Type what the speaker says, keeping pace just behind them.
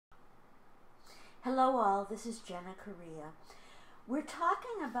Hello all, this is Jenna Correa. We're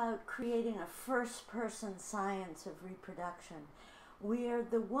talking about creating a first-person science of reproduction where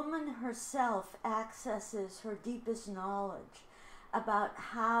the woman herself accesses her deepest knowledge about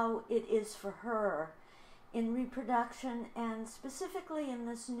how it is for her in reproduction and specifically in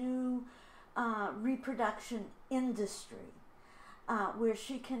this new reproduction industry where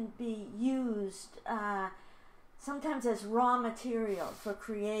she can be used sometimes as raw material for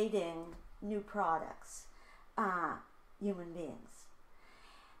creating new products, human beings.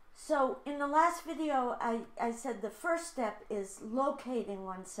 So in the last video, I said the first step is locating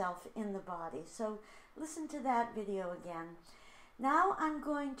oneself in the body. So listen to that video again. Now I'm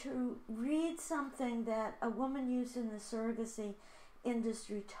going to read something that a woman used in the surrogacy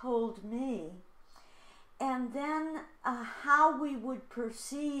industry told me, and then how we would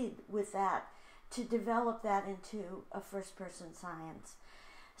proceed with that to develop that into a first-person science.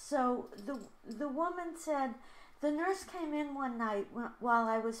 So the woman said, the nurse came in one night while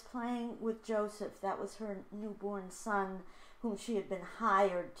I was playing with Joseph. That was her newborn son, whom she had been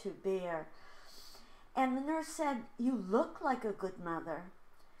hired to bear. And the nurse said, "You look like a good mother."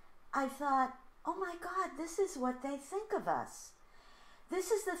 I thought, oh my God, this is what they think of us. This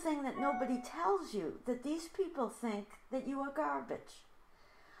is the thing that nobody tells you, that these people think that you are garbage.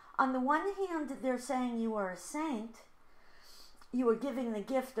 On the one hand, they're saying you are a saint. You are giving the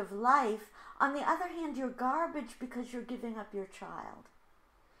gift of life. On the other hand, you're garbage because you're giving up your child.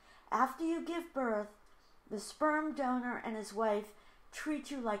 After you give birth, the sperm donor and his wife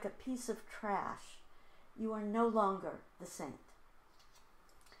treat you like a piece of trash. You are no longer the saint.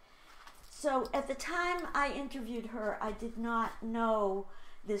 So at the time I interviewed her, I did not know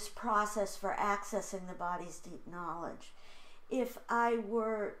this process for accessing the body's deep knowledge. If I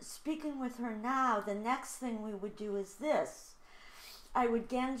were speaking with her now, the next thing we would do is this. I would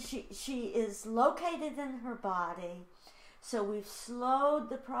again, she is located in her body, so we've slowed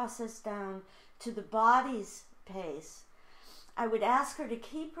the process down to the body's pace. I would ask her to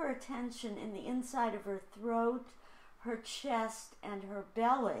keep her attention in the inside of her throat, her chest, and her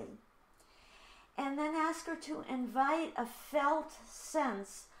belly, and then ask her to invite a felt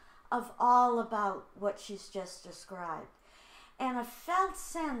sense of all about what she's just described. And a felt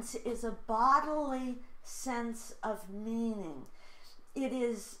sense is a bodily sense of meaning. It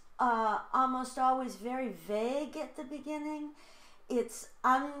is almost always very vague at the beginning. It's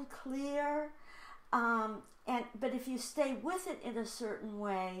unclear, but if you stay with it in a certain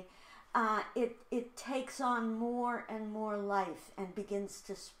way, it takes on more and more life and begins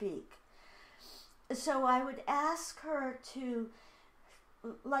to speak. So I would ask her to,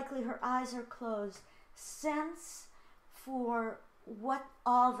 likely her eyes are closed, sense for what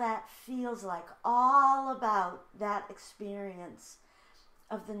all that feels like, all about that experience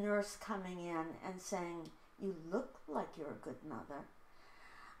of the nurse coming in and saying, "You look like you're a good mother."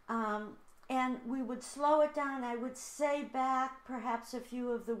 And we would slow it down. I would say back perhaps a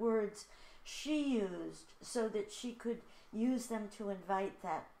few of the words she used so that she could use them to invite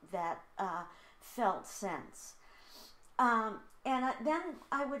that felt sense. And then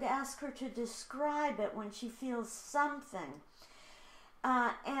I would ask her to describe it when she feels something.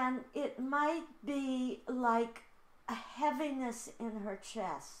 And it might be like a heaviness in her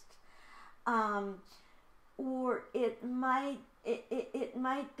chest, or it might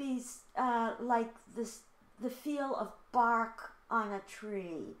be like the feel of bark on a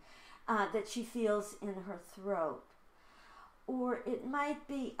tree that she feels in her throat, or it might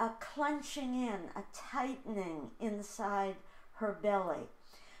be a clenching in, a tightening inside her belly.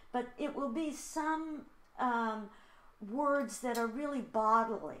 But it will be some words that are really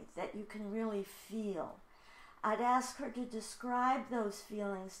bodily, that you can really feel. I'd ask her to describe those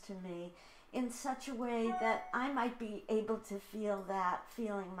feelings to me in such a way that I might be able to feel that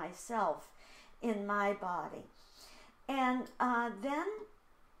feeling myself in my body. And then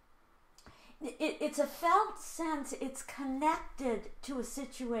it's a felt sense. It's connected to a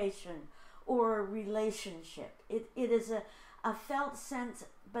situation or a relationship. It is a felt sense,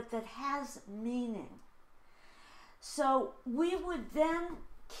 but that has meaning. So we would then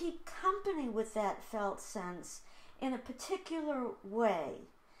keep company with that felt sense in a particular way.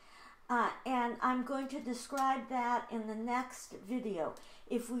 And I'm going to describe that in the next video.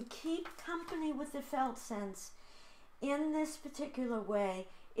 If we keep company with the felt sense in this particular way,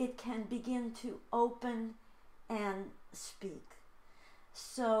 it can begin to open and speak.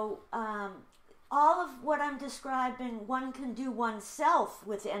 So all of what I'm describing, one can do oneself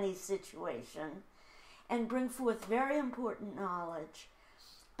with any situation and bring forth very important knowledge.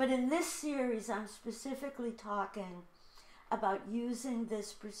 But in this series, I'm specifically talking about using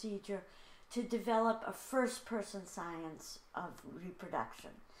this procedure to develop a first-person science of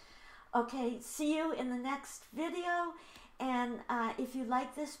reproduction. Okay, see you in the next video. And if you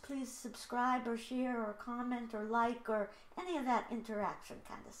like this, please subscribe or share or comment or like or any of that interaction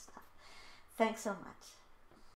kind of stuff. Thanks so much.